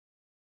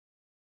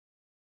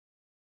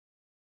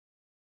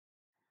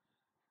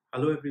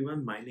Hello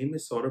everyone, my name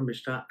is Saurabh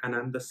Mishra and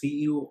I'm the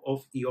CEO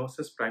of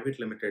EOSys Private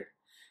Limited.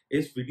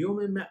 इस video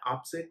में मैं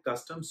आपसे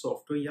custom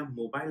software या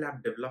mobile app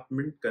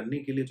development करने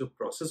के लिए जो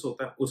प्रोसेस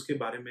होता है उसके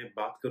बारे में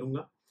बात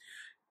करूंगा।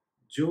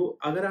 जो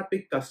अगर आप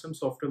एक कस्टम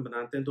सॉफ्टवेयर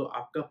बनाते हैं तो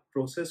आपका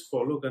प्रोसेस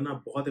फॉलो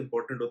करना बहुत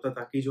इंपॉर्टेंट होता है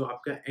ताकि जो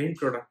आपका एंड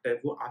प्रोडक्ट है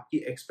वो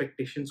आपकी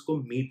एक्सपेक्टेशंस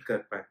को मीट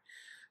कर पाए।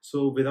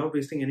 So without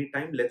wasting any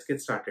time, let's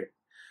get started.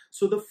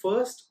 So the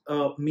first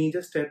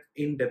major step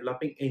in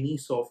developing any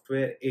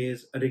software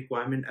is a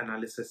requirement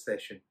analysis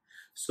session.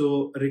 So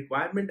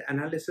requirement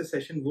analysis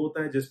session वो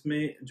होता है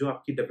जिसमें जो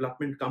आपकी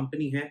डेवलपमेंट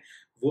कंपनी है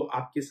वो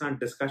आपके साथ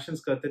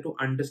डिस्कशंस करते हैं to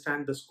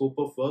understand the scope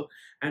of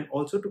work and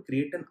also to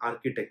create an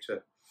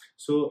architecture.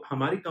 सो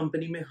हमारी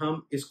कंपनी में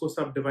हम इसको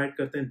सब डिवाइड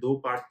करते हैं दो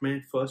पार्ट में।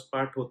 फर्स्ट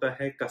पार्ट होता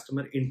है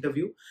कस्टमर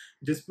इंटरव्यू,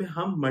 जिसमें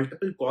हम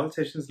मल्टीपल कॉल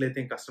सेशंस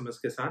लेते हैं कस्टमर्स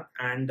के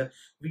साथ and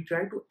we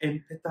try to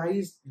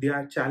empathize their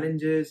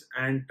challenges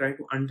and try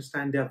to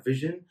understand their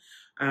vision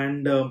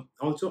and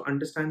also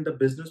understand the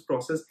business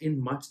process in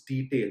much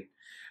detail.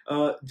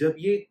 जब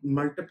ये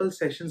मल्टीपल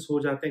सेशंस हो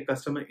जाते हैं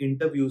कस्टमर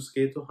इंटरव्यूज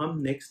के तो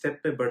हम नेक्स्ट स्टेप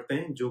पे बढ़ते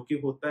हैं जो कि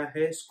होता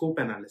है स्कोप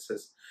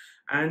एनालिसिस।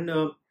 एंड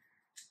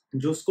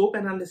जो स्कोप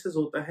एनालिसिस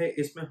होता है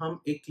इसमें हम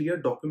एक क्लियर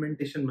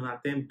डॉक्यूमेंटेशन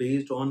बनाते हैं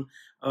बेस्ड ऑन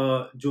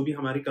जो भी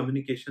हमारी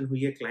कम्युनिकेशन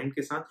हुई है क्लाइंट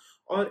के साथ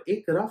और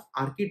एक रफ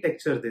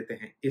आर्किटेक्चर देते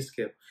हैं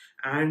इसके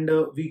and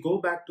we go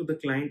back to the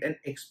client and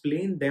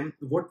explain them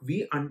what we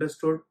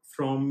understood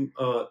from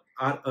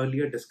are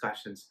earlier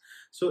discussions.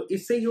 सो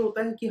इससे ये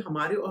होता है कि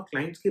हमारे और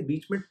क्लाइंट्स के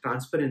बीच में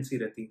ट्रांसपेरेंसी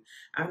रहती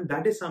है and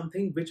that is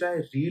something which I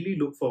really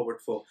look forward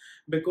for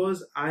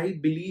because I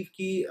believe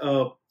कि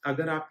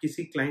अगर आप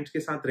किसी क्लाइंट के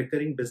साथ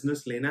रिकरिंग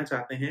बिजनेस लेना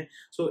चाहते हैं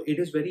so it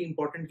is very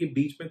important कि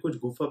बीच में कुछ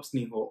गूफअप्स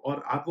नहीं हो।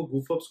 और आप वो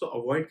गूफअप्स को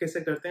अवॉइड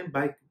कैसे करते हैं?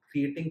 Bye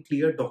creating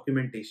clear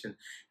documentation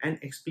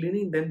and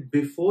explaining them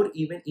before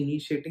even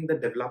initiating the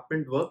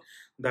development work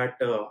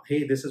that hey,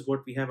 this is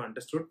what we have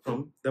understood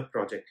from the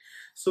project.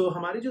 So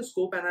हमारी जो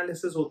scope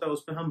analysis होता है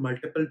उसमें हम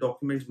multiple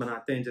documents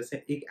बनाते हैं,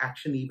 जैसे एक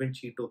action event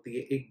sheet होती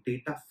है, एक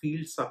data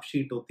field sub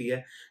sheet होती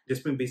है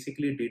जिसमें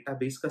basically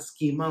database का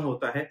schema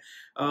होता है।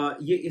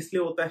 ये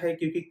इसलिए होता है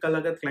क्योंकि कल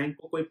अगर client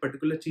को कोई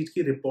particular चीज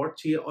की report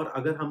चाहिए और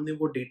अगर हमने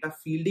वो data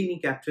field ही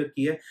नहीं capture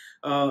की है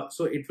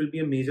so it will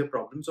be a major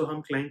problem. So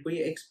हम client को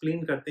ये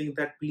explain करते हैं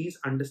that please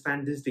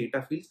understand this data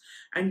fields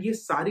and ये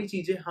सारी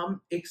चीजें हम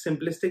एक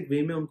simplistic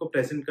way में उनको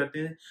present करते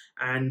हैं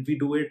and we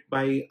do it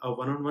by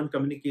one-on-one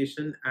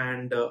communication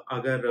and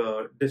अगर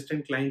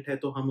distant client है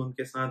तो हम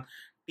उनके साथ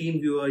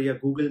team viewer या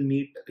Google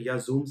Meet या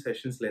Zoom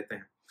sessions लेते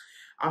हैं।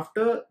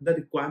 After the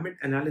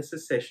requirement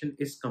analysis session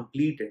is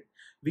completed,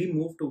 we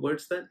move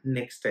towards the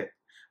next step.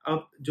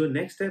 अब जो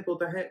नेक्स्ट स्टेप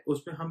होता है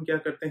उसमें हम क्या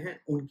करते हैं,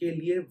 उनके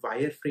लिए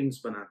वायर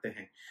फ्रेम्स बनाते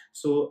हैं।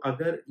 सो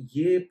अगर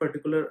ये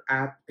पर्टिकुलर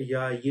ऐप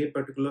या ये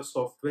पर्टिकुलर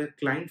सॉफ्टवेयर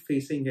क्लाइंट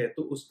फेसिंग है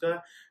तो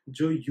उसका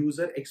जो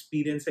यूजर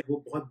एक्सपीरियंस है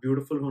वो बहुत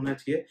ब्यूटीफुल होना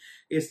चाहिए,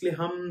 इसलिए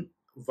हम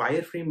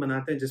वायर फ्रेम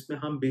बनाते हैं जिसमें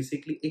हम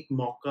बेसिकली एक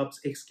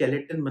मॉकअप्स, एक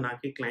स्केलेटन बना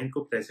के क्लाइंट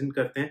को प्रेजेंट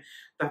करते हैं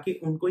ताकि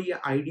उनको ये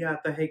आइडिया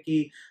आता है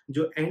कि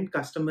जो एंड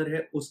कस्टमर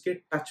है उसके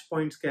टच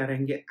पॉइंट्स क्या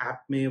रहेंगे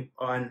ऐप में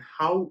and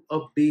how a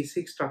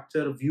basic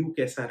structure view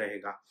कैसा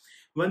रहेगा।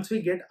 Once we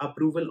get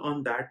approval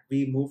on that, we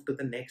move to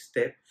the next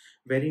step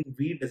wherein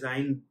we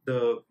design the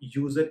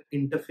user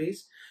interface.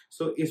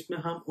 So इसमें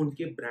हम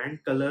उनके brand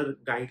color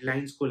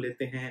guidelines को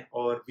लेते हैं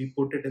और we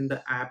put it in the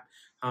app.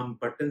 हम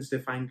buttons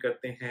define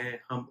करते हैं,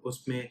 हम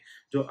उसमें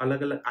जो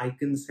अलग अलग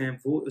icons हैं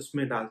वो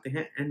उसमें डालते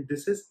हैं and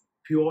this is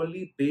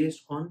purely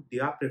based on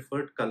their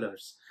preferred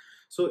colors.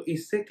 So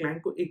इससे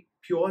client को एक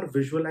pure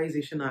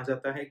visualization आ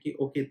जाता है कि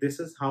okay, this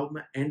is how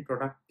my end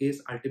product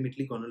is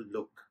ultimately gonna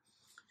look.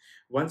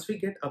 Once we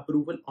get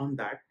approval on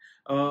that,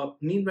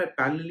 meanwhile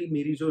parallelly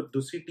मेरी जो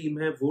दूसरी team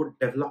है वो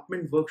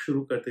डेवलपमेंट वर्क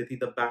शुरू कर देती,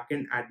 the back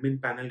and admin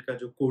panel का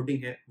जो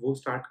कोडिंग है वो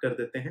स्टार्ट कर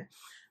देते हैं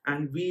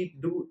and we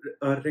do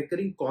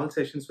recurring call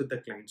sessions with the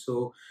client.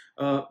 So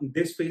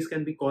this phase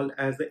can be called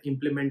as the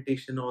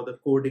implementation or the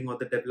coding or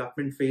the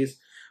development phase,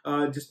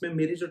 जिसमें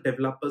मेरे जो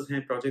डेवलपर्स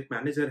हैं, प्रोजेक्ट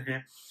मैनेजर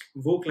हैं,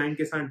 वो क्लाइंट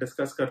के साथ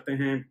डिस्कस करते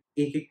हैं,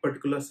 एक एक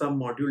पर्टिकुलर सब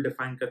मॉड्यूल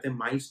डिफाइन करते हैं,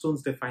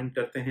 माइलस्टोन्स डिफाइन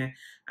करते हैं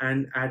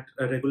and at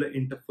regular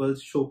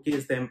intervals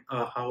showcase them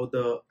how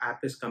the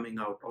app is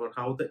coming out or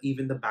how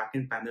even the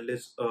backend panel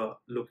is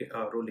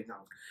rolling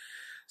out.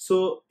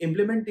 So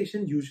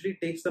implementation usually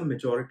takes the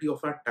majority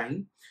of our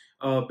time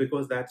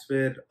because that's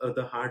where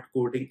the hard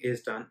coding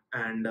is done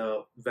and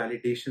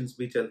validations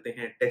भी चलते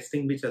हैं,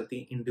 testing भी चलती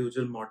है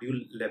individual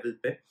module level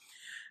पे.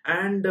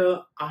 And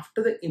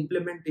after the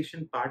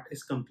implementation part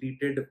is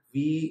completed,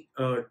 we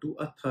do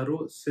a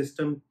thorough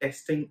system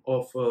testing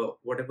of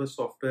whatever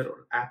software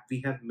or app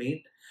we have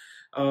made.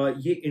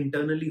 ये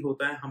internally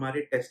होता है,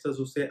 हमारे टेस्टर्स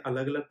उसे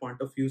अलग अलग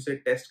पॉइंट ऑफ व्यू से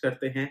टेस्ट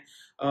करते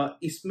हैं।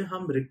 इसमें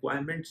हम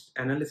रिक्वायरमेंट्स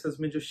एनालिसिस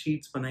में जो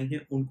शीट्स बनाई हैं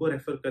उनको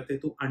रेफर करते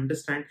हैं to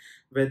understand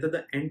whether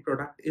the end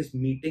product is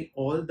meeting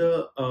all the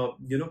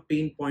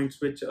pain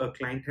points which a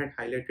client had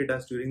highlighted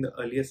us during the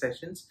earlier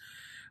sessions.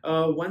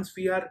 Once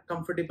we are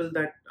comfortable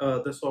that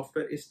the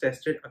software is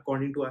tested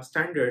according to our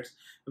standards,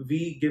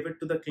 we give it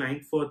to the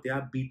client for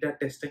their beta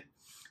testing.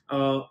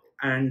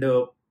 And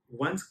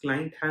once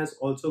client has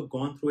also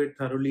gone through it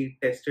thoroughly,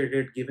 tested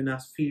it, given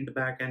us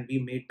feedback, and we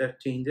made the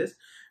changes,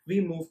 we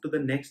move to the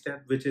next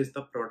step, which is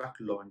the product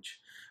launch.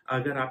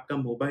 अगर आपका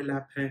mobile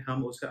app है,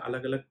 हम उसे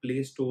अलग अलग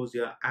play stores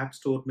या app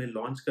store में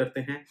launch करते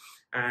हैं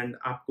एंड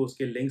आपको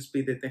उसके लिंक्स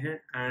भी देते हैं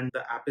and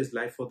the app is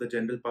live for the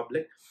general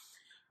public.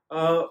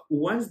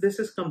 Once this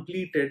is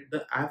completed, the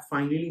app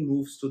finally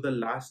moves to the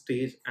last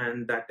stage,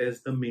 and that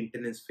is the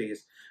maintenance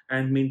phase.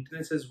 And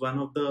maintenance is one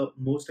of the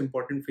most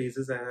important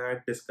phases I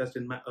have discussed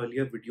in my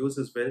earlier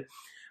videos as well.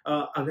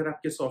 अगर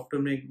आपके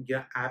software में या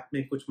app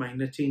में कुछ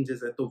minor changes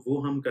है तो वो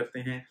हम करते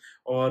हैं.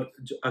 और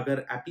अगर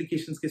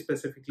एप्लीकेशंस की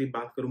स्पेसिफिकली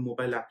बात करूं,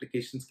 मोबाइल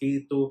एप्लीकेशंस की,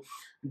 तो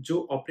जो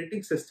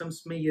ऑपरेटिंग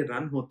सिस्टम्स में ये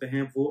रन होते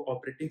हैं वो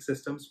ऑपरेटिंग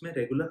सिस्टम्स में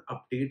रेगुलर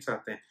अपडेट्स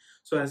आते हैं.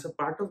 So as a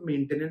part of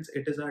maintenance,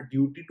 it is our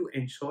duty to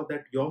ensure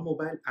that your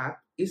mobile app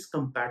is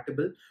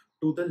compatible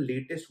to the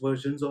latest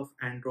versions of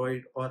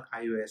Android or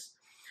iOS.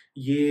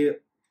 ये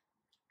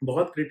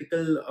बहुत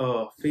critical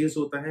phase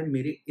होता है.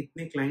 मेरे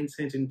इतने clients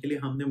हैं जिनके लिए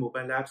हमने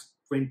मोबाइल ऐप्स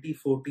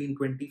 2014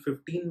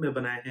 2015 में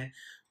बनाए हैं,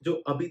 जो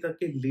अभी तक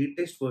के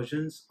latest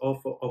versions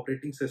of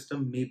operating system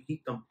में भी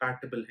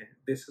कंपैटिबल हैं.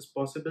 This is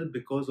possible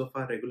because of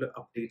our regular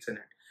updates in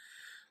it.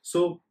 So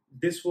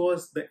this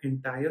was the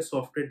entire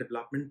software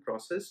development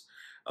process.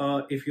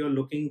 If you're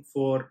looking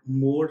for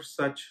more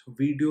such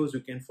videos,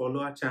 you can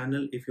follow our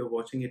channel. If you're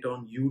watching it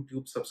on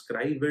YouTube,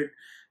 subscribe it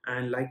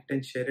and like it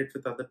and share it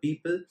with other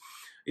people.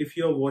 If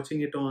you're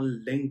watching it on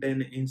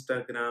LinkedIn,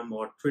 Instagram,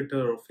 or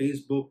Twitter or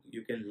Facebook,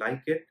 you can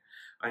like it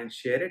and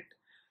share it.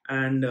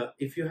 And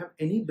if you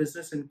have any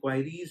business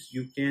inquiries,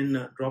 you can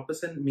drop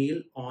us a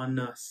mail on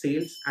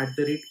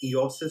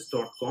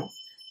sales@eosis.com.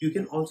 You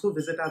can also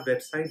visit our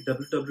website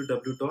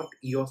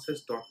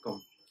www.eosis.com.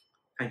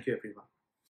 Thank you, everyone.